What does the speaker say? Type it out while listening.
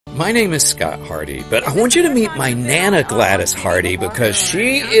My name is Scott Hardy, but I want you to meet my Nana Gladys Hardy because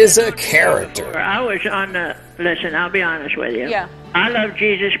she is a character. I was on the... Listen, I'll be honest with you. Yeah. I love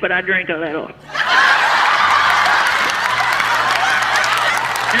Jesus, but I drink a little. Now,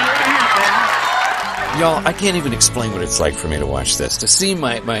 what happened? Y'all, I can't even explain what it's like for me to watch this. To see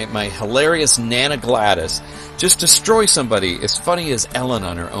my hilarious Nana Gladys just destroy somebody as funny as Ellen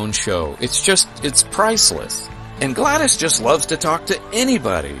on her own show. It's priceless. And Gladys just loves to talk to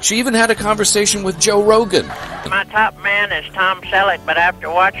anybody. She even had a conversation with Joe Rogan. My top man is Tom Selleck, but after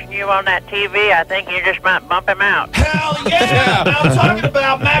watching you on that TV, I think you just might bump him out. Hell yeah! I'm talking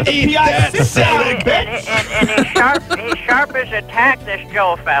about McAfee. And he's sharp as a tack, this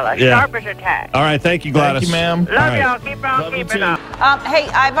Joe fella. Yeah. Sharp as a tack. All right, thank you, Gladys. Thank you, ma'am. Love y'all. Keep on keeping up. Hey,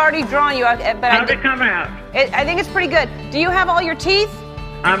 I've already drawn you, but How's it come out? I think it's pretty good. Do you have all your teeth?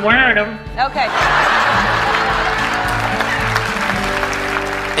 I'm wearing them. Okay.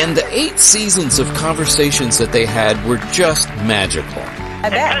 And the 8 seasons of conversations that they had were just magical. I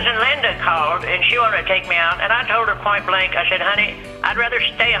bet. Cousin Linda called, and she wanted to take me out, and I told her point blank, I said, honey, I'd rather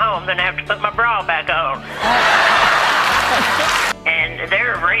stay home than have to put my bra back on. And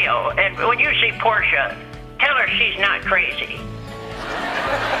they're real. And when you see Portia, tell her she's not crazy.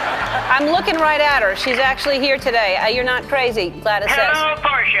 I'm looking right at her. She's actually here today. You're not crazy, Gladys says. Hello,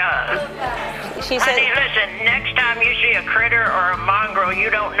 Portia. She said, Honey, listen, next time you see a critter or a mongrel you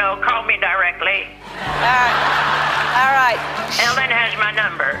don't know, call me directly. all right. Ellen has my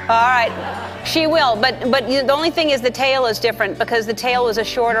number. All right. She will, but the only thing is the tail is different because the tail was a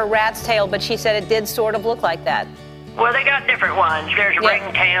shorter rat's tail, but she said it did sort of look like that. Well, they got different ones. There's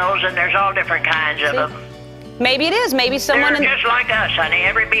ringtails, and there's all different kinds of them. Maybe it is. Maybe someone... They're just like us, honey.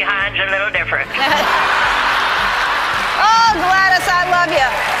 Every behind's a little different. Oh, Gladys, I love you.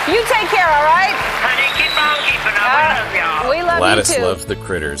 You take care, all right? Honey, keep on keeping on. We love y'all. We love Gladys you, too. loves the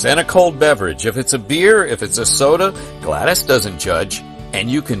critters. And a cold beverage. If it's a beer, if it's a soda, Gladys doesn't judge. And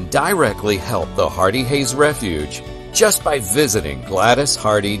you can directly help the Hardy Hayes Refuge just by visiting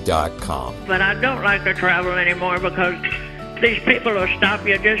GladysHardy.com. But I don't like to travel anymore because these people will stop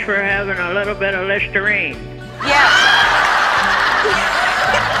you just for having a little bit of Listerine. Yes.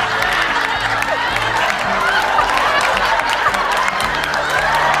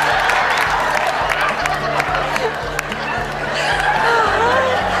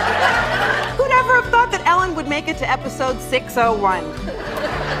 Who'd ever have thought that Ellen would make it to episode 601?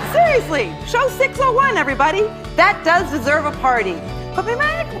 Seriously, show 601, everybody. That does deserve a party. But may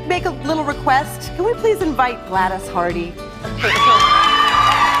I make a little request? Can we please invite Gladys Hardy?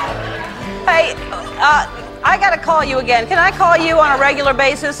 Hey, I got to call you again. Can I call you on a regular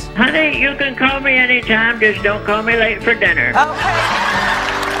basis? Honey, you can call me anytime. Just don't call me late for dinner.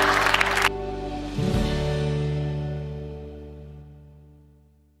 Okay.